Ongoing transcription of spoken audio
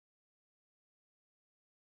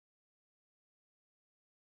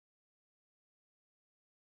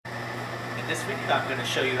this video I'm going to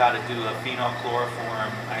show you how to do a phenol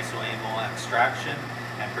chloroform isoamyl extraction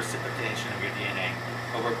and precipitation of your DNA.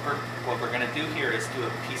 What we're going to do here is do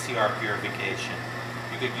a PCR purification.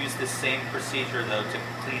 You could use this same procedure though to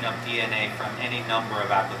clean up DNA from any number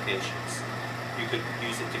of applications. You could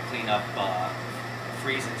use it to clean up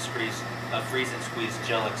freeze and squeeze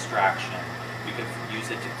gel extraction. You could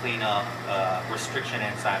use it to clean up restriction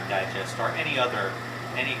enzyme digest or any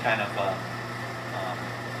kind of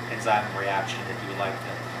enzyme reaction that you would like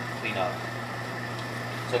to clean up.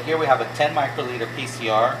 So here we have a 10 microliter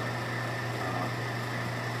PCR.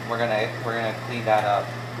 We're gonna clean that up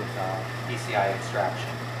with PCI extraction.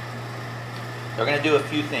 So we're gonna do a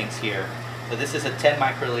few things here. So this is a 10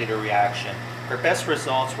 microliter reaction. For best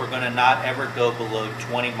results, we're gonna not ever go below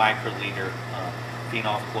 20 microliter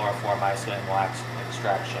phenol chloroform isoamyl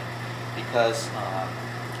extraction because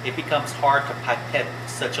it becomes hard to pipette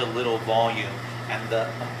such a little volume, and the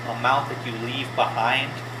amount that you leave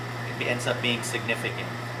behind ends up being significant.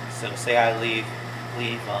 So say I leave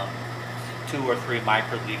 2 or 3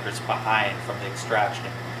 microliters behind from the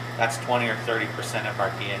extraction. That's 20 or 30% of our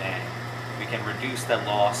DNA. We can reduce that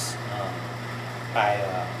loss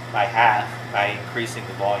by half by increasing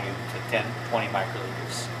the volume to 20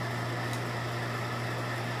 microliters.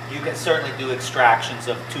 You can certainly do extractions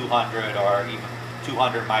of 200 or even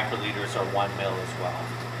 200 microliters or 1 mil as well.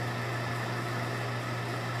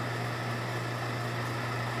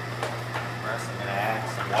 First, I'm going to add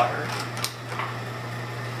some water.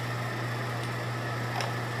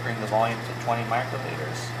 Bring the volume to 20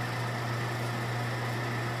 microliters.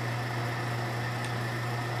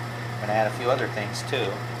 I'm going to add a few other things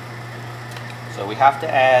too. So we have to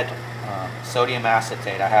add sodium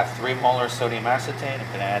acetate. I have 3 molar sodium acetate. I'm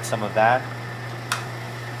going to add some of that.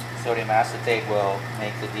 Sodium acetate will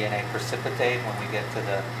make the DNA precipitate when we get to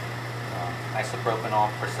the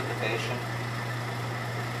isopropanol precipitation.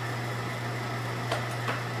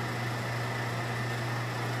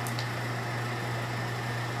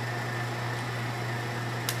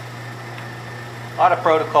 A lot of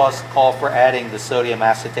protocols call for adding the sodium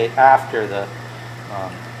acetate after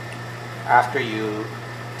you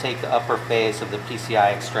take the upper phase of the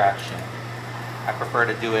PCI extraction. I prefer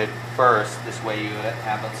to do it first. This way you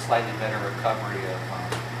have a slightly better recovery of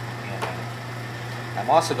DNA. I'm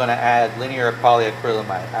also going to add linear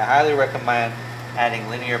polyacrylamide. I highly recommend adding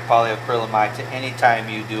linear polyacrylamide to any time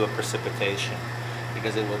you do a precipitation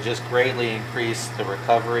because it will just greatly increase the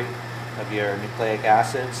recovery of your nucleic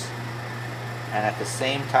acids. And at the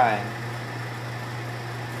same time,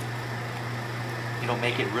 it'll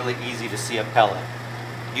make it really easy to see a pellet.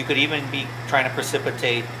 You could even be trying to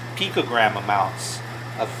precipitate picogram amounts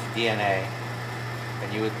of DNA,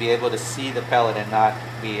 and you would be able to see the pellet and not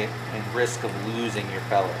be in risk of losing your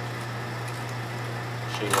pellet.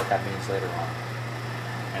 I'll show you what that means later on.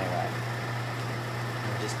 Anyway,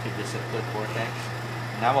 we'll just give this a quick vortex.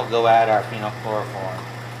 Now we'll go add our phenol chloroform.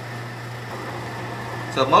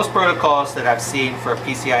 So most protocols that I've seen for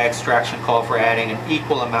PCI extraction call for adding an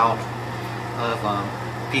equal amount of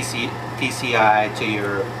PCI to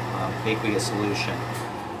your aqueous solution.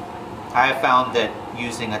 I have found that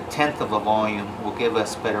using 1/10 of a volume will give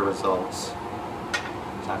us better results.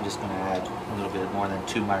 So I'm just going to add a little bit more than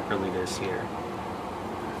 2 microliters here.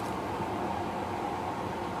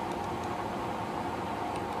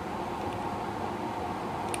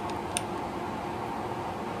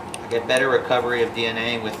 Get better recovery of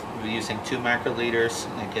DNA with using 2 microliters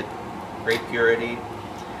and get great purity,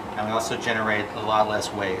 and we also generate a lot less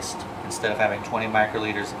waste. Instead of having 20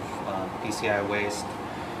 microliters of PCI waste,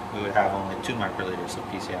 we would have only 2 microliters of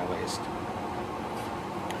PCI waste.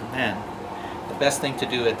 And then the best thing to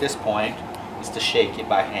do at this point is to shake it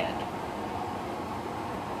by hand.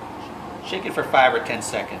 Shake it for 5 or 10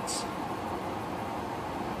 seconds.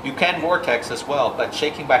 You can vortex as well, but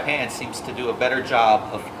shaking by hand seems to do a better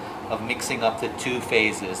job of mixing up the 2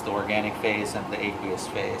 phases, the organic phase and the aqueous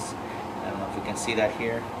phase. I don't know if you can see that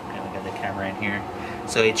here. And we got the camera in here.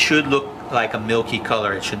 So it should look like a milky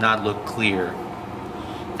color. It should not look clear.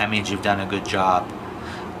 That means you've done a good job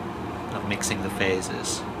of mixing the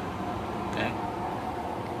phases. Okay?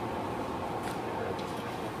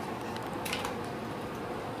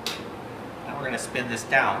 Now we're going to spin this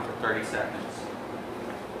down for 30 seconds.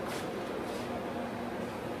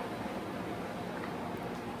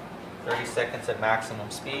 30 seconds at maximum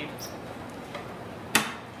speed. The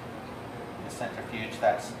centrifuge,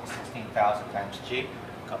 that's 16,000 times G.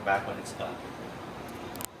 Come back when it's done.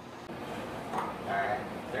 Alright,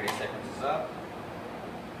 30 seconds is up.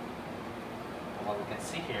 And what we can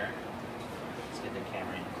see here, let's get the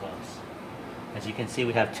camera in close. As you can see,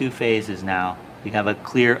 we have 2 phases now. We have a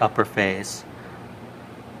clear upper phase,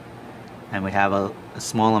 and we have a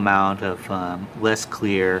small amount of less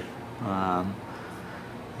clear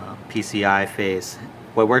PCI phase.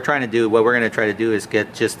 What we're going to try to do is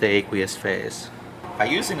get just the aqueous phase. By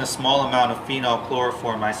using a small amount of phenol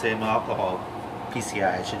chloroform isopropyl alcohol,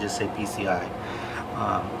 PCI, I should just say PCI,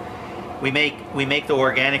 we make the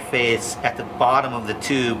organic phase at the bottom of the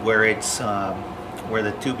tube where it's where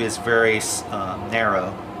the tube is very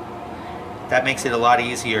narrow. That makes it a lot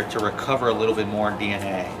easier to recover a little bit more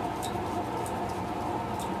DNA.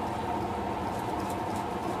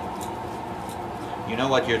 You know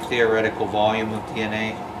what your theoretical volume of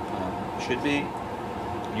DNA should be?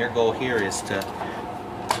 And your goal here is to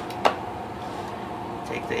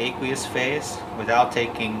take the aqueous phase without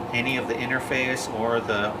taking any of the interphase or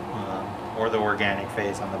the organic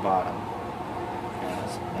phase on the bottom.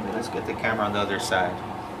 Maybe let's get the camera on the other side.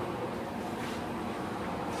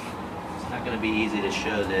 It's not going to be easy to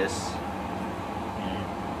show this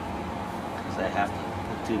because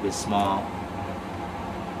the tube is small.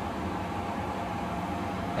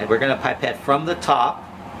 And we're going to pipette from the top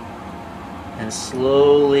and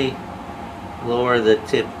slowly lower the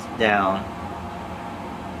tip down.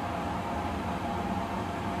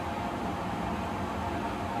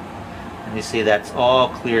 And you see that's all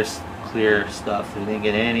clear stuff. We didn't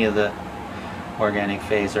get any of the organic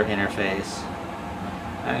phase or interphase.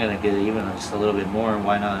 I'm going to get it even just a little bit more,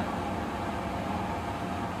 why not?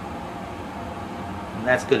 And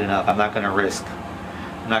that's good enough. I'm not going to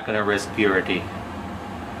risk purity.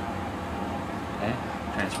 Okay,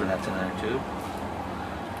 transfer that to another tube.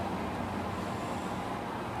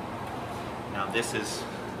 Now this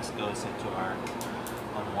goes into our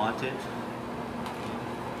unwanted.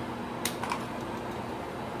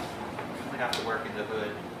 We have to work in the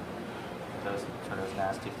hood for those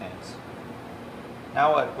nasty things.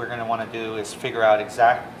 Now what we're going to want to do is figure out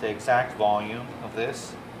the exact volume of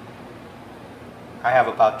this. I have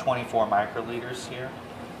about 24 microliters here.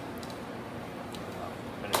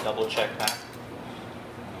 I'm going to double check that.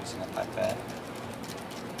 Using a pipette.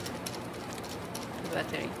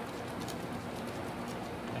 Battery.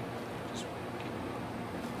 Okay.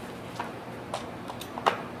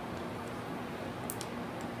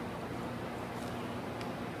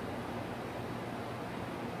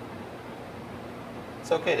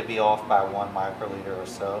 It's okay to be off by 1 microliter or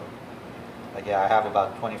so. But yeah, I have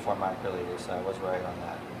about 24 microliters, so I was right on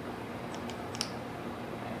that.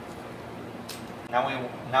 Okay.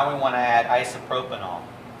 Now we want to add isopropanol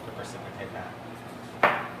to precipitate that.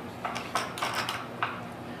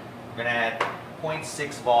 We're going to add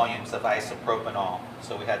 0.6 volumes of isopropanol.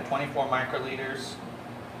 So we had 24 microliters.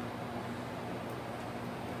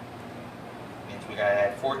 Means we got to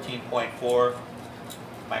add 14.4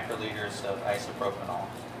 microliters of isopropanol.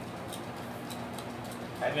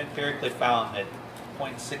 I've empirically found that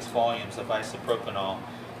 0.6 volumes of isopropanol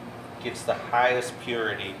gives the highest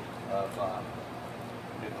purity of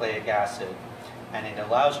nucleic acid, and it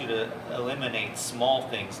allows you to eliminate small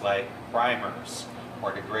things like primers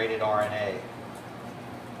or degraded RNA,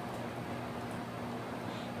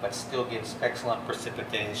 but still gives excellent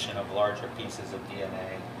precipitation of larger pieces of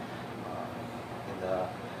DNA in the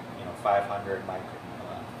 500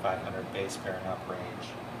 base pair and up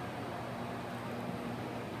range.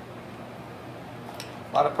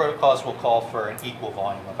 A lot of protocols will call for an equal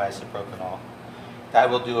volume of isopropanol. That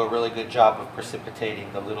will do a really good job of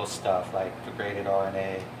precipitating the little stuff like degraded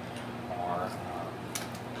RNA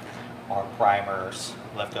or primers,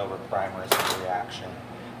 leftover primers in the reaction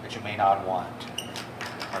that you may not want.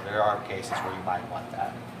 Or there are cases where you might want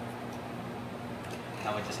that.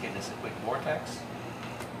 Now we just give this a quick vortex.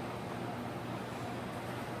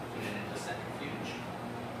 Put it into centrifuge.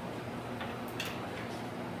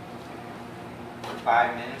 For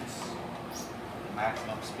 5 minutes,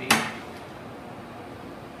 maximum speed.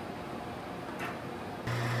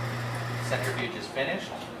 Centrifuge is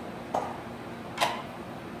finished.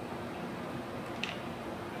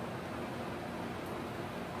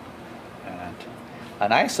 And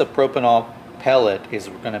an isopropanol pellet is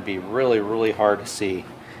going to be really hard to see,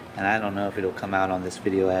 and I don't know if it'll come out on this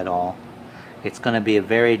video at all. It's going to be a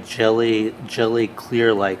very jelly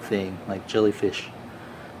clear like thing, like jellyfish.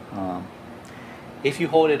 If you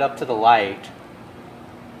hold it up to the light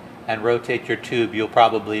and rotate your tube, you'll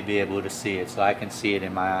probably be able to see it. So I can see it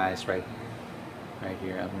in my eyes right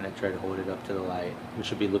here. I'm going to try to hold it up to the light. We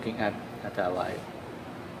should be looking at that light.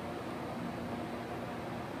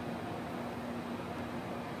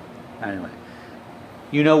 Anyway,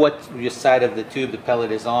 you know what side of the tube the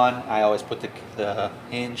pellet is on. I always put the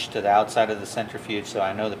hinge to the outside of the centrifuge, so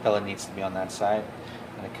I know the pellet needs to be on that side.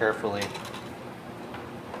 I'm going to carefully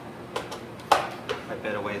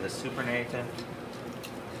pipette away the supernatant.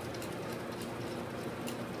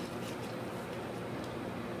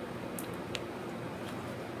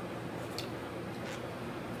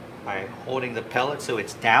 By holding the pellet so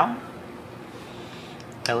it's down.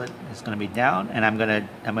 Pellet is going to be down, and I'm going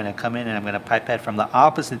to come in and I'm going to pipette from the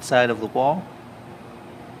opposite side of the wall,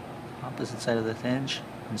 opposite side of the hinge,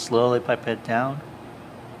 and slowly pipette down.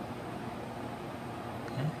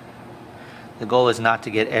 Okay. The goal is not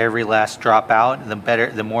to get every last drop out.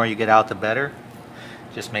 The more you get out, the better.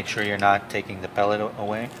 Just make sure you're not taking the pellet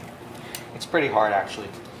away. It's pretty hard actually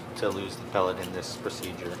to lose the pellet in this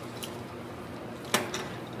procedure.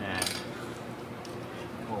 And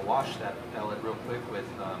we'll wash that pellet real quick with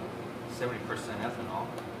 70% ethanol.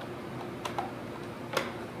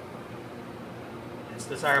 It's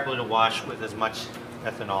desirable to wash with as much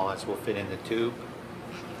ethanol as will fit in the tube.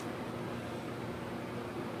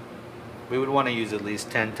 We would want to use at least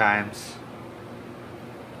 10 times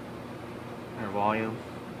our volume.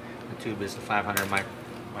 The tube is the 500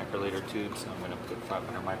 microliter tube, so I'm going to put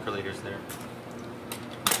 500 microliters there.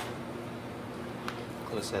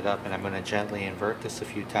 Close that up, and I'm going to gently invert this a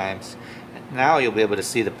few times. And now you'll be able to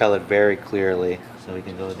see the pellet very clearly. So we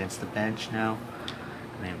can go against the bench now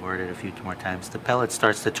and invert it a few more times. The pellet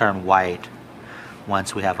starts to turn white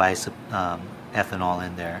once we have ethanol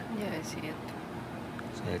in there. Yeah, I see it.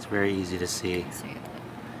 So it's very easy to see. I see it.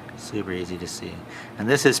 Super easy to see. And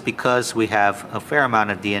this is because we have a fair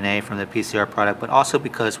amount of DNA from the PCR product, but also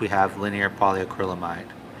because we have linear polyacrylamide.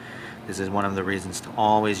 This is one of the reasons to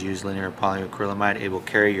always use linear polyacrylamide. It will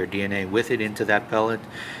carry your DNA with it into that pellet,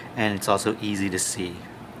 and it's also easy to see.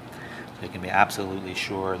 So you can be absolutely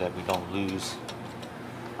sure that we don't lose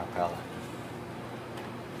our pellet.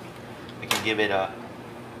 We can give this a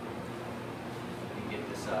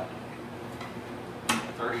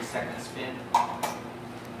 30-second spin.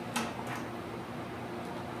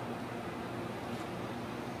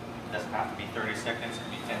 It doesn't have to be 30 seconds, it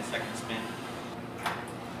can be 10-second spin.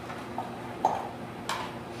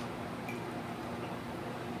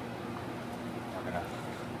 We're going to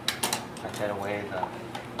pipette away the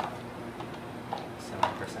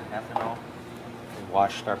 70% ethanol. We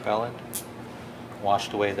washed our pellet,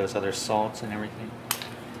 washed away those other salts and everything.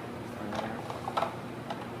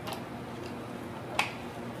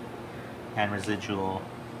 And residual.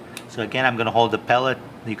 So again, I'm going to hold the pellet.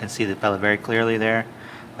 You can see the pellet very clearly there.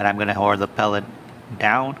 But I'm going to hold the pellet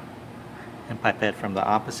down and pipette from the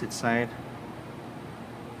opposite side.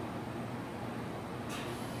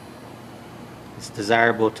 It's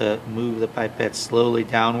desirable to move the pipette slowly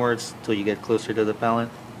downwards until you get closer to the pellet.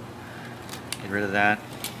 Get rid of that.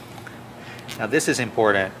 Now this is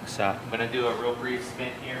important, so I'm going to do a real brief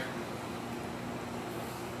spin here.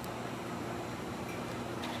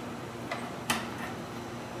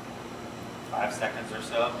 Five seconds or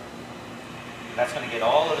so. That's going to get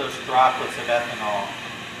all of those droplets of ethanol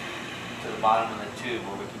to the bottom of the tube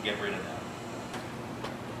where we can get rid of them.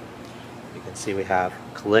 You can see we have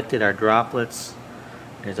collected our droplets.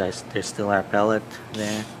 There's still our pellet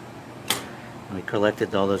there. And we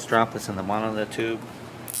collected all those droplets in the bottom of the tube.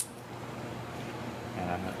 And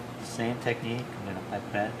I'm going to, same technique, I'm going to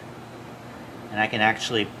pipette. And I can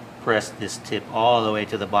actually press this tip all the way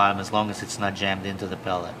to the bottom as long as it's not jammed into the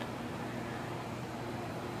pellet.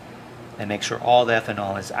 And make sure all the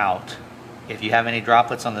ethanol is out. If you have any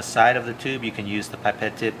droplets on the side of the tube, you can use the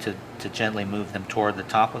pipette tip to gently move them toward the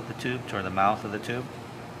top of the tube, toward the mouth of the tube.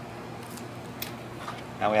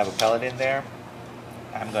 Now we have a pellet in there.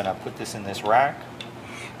 I'm going to put this in this rack.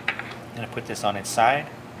 I'm going to put this on its side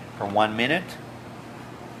for 1 minute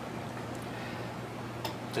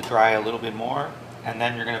to dry a little bit more. And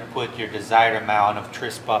then you're going to put your desired amount of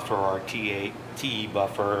tris buffer or TE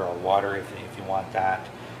buffer or water if you want that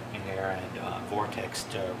in there, and vortex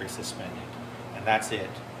to resuspend it. And that's it.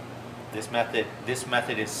 This method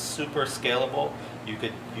is super scalable. You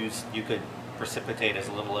could precipitate as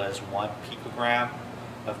little as 1 picogram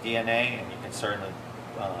of DNA, and you can certainly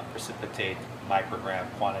precipitate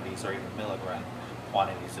microgram quantities or even milligram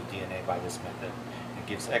quantities of DNA by this method. It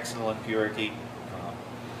gives excellent purity.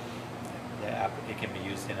 It can be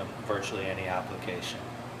used in virtually any application.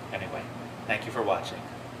 Anyway, thank you for watching.